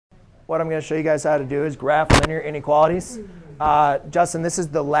what I'm going to show you guys how to do is graph linear inequalities. Justin, this is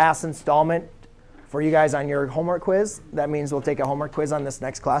the last installment for you guys on your homework quiz. That means we'll take a homework quiz on this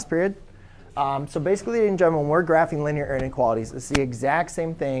next class period. So basically, ladies and gentlemen, when we're graphing linear inequalities, it's the exact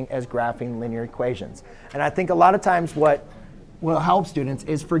same thing as graphing linear equations. And I think a lot of times what will help students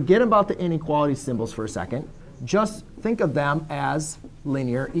is forget about the inequality symbols for a second. Just think of them as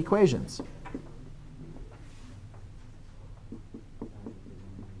linear equations.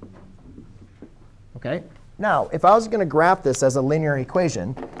 Okay. Now, if I was going to graph this as a linear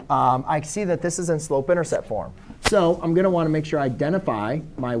equation, I see that this is in slope-intercept form. So I'm going to want to make sure I identify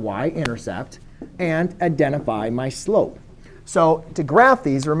my y-intercept and identify my slope. So to graph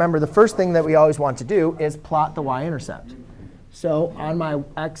these, remember the first thing that we always want to do is plot the y-intercept. So on my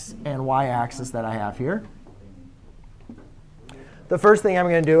x and y axis that I have here, the first thing I'm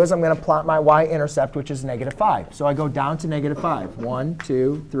going to do is I'm going to plot my y-intercept, which is -5. So I go down to -5. 1,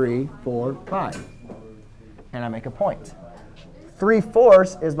 2, 3, 4, 5. And I make a point.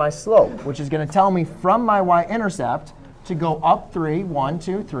 3/4 is my slope, which is going to tell me from my y-intercept to go up 3, 1,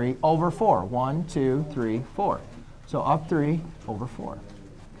 2, 3, over 4. 1, 2, 3, 4. So up 3 over 4.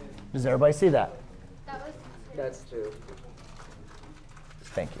 Does everybody see that? That's 2.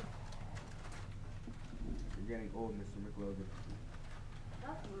 Thank you. You're getting old, Mr. McLogan.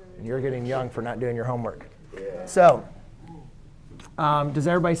 And you're getting young for not doing your homework. Yeah. So does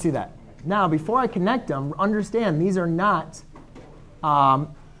everybody see that? Now, before I connect them, understand these are not.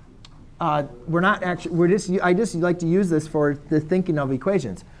 We're not actually. I just like to use this for the thinking of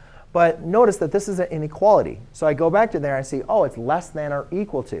equations. But notice that this is an inequality. So I go back to there and see, oh, it's less than or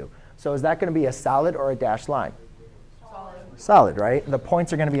equal to. So is that going to be a solid or a dashed line? Solid. Solid, right? The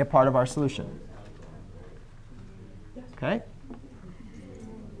points are going to be a part of our solution. OK?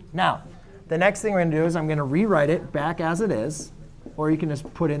 Now, the next thing we're going to do is I'm going to rewrite it back as it is. Or you can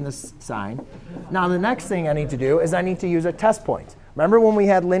just put in this sign. Now, the next thing I need to do is I need to use a test point. Remember when we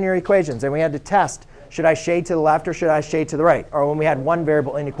had linear equations and we had to test, should I shade to the left or should I shade to the right? Or when we had one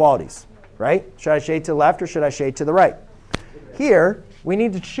variable inequalities, right? Should I shade to the left or should I shade to the right? Here, we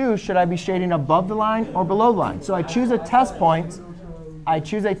need to choose, should I be shading above the line or below the line? So I choose a test point. I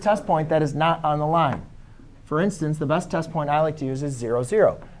choose a test point that is not on the line. For instance, the best test point I like to use is 0,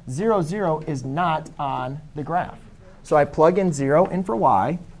 0. 0, 0 is not on the graph. So I plug in 0 in for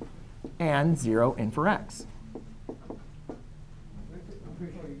y and 0 in for x.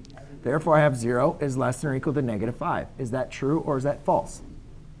 Therefore, I have 0 is less than or equal to -5. Is that true or is that false?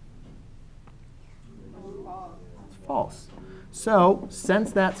 It's false. So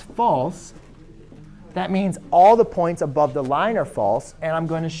since that's false, that means all the points above the line are false, and I'm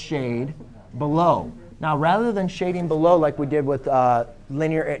going to shade below. Now, rather than shading below like we did with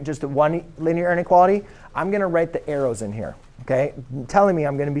just one linear inequality, I'm going to write the arrows in here, OK, telling me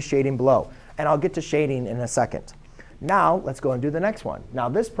I'm going to be shading below. And I'll get to shading in a second. Now, let's go and do the next one. Now,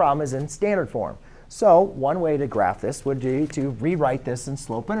 this problem is in standard form. So one way to graph this would be to rewrite this in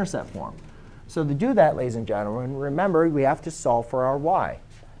slope-intercept form. So to do that, ladies and gentlemen, remember, we have to solve for our y.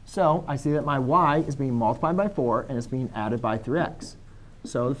 So I see that my y is being multiplied by 4, and it's being added by 3x.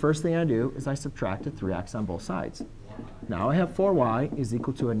 So the first thing I do is I subtract a 3x on both sides. Now I have 4y is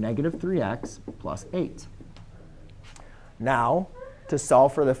equal to a -3x plus 8. Now, to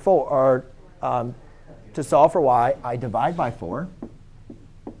solve for y, I divide by 4.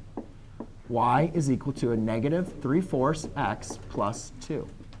 Y is equal to a -3/4 x plus 2.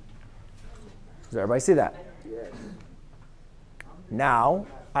 Does everybody see that? Yes. Now,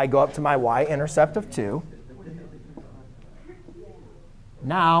 I go up to my y-intercept of 2.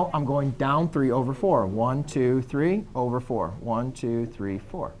 Now I'm going down 3 over 4. 1, 2, 3 over 4. 1, 2, 3,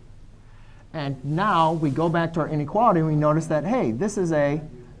 4. And now we go back to our inequality and we notice that, hey, this is a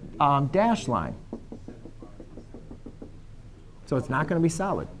dashed line. So it's not going to be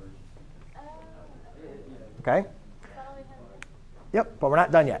solid. OK? Yep, but we're not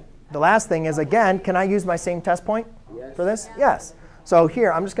done yet. The last thing is, again, can I use my same test point for this? Yes. So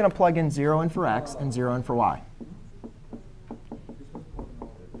here, I'm just going to plug in 0 in for x and 0 in for y.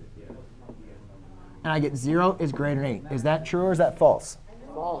 And I get 0 is greater than 8. Is that true or is that false?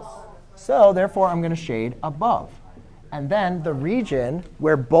 False. So therefore, I'm going to shade above. And then the region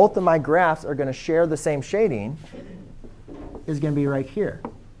where both of my graphs are going to share the same shading is going to be right here.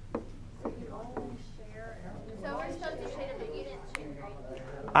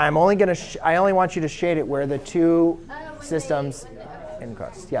 I'm only going to I only want you to shade it where the two systems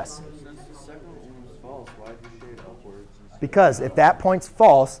incross. Yes. Since the second one was false, why did you shade upwards? Because if that point's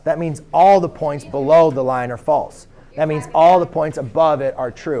false, that means all the points below the line are false. That means all the points above it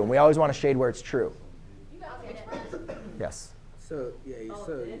are true. And we always want to shade where it's true. Yes. So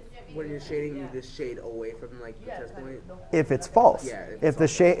so when you're shading, you just shade away from like the test point. If it's false. Yeah, if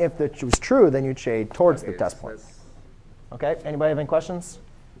it was true, then you'd shade towards the Okay, test point. Okay, anybody have any questions?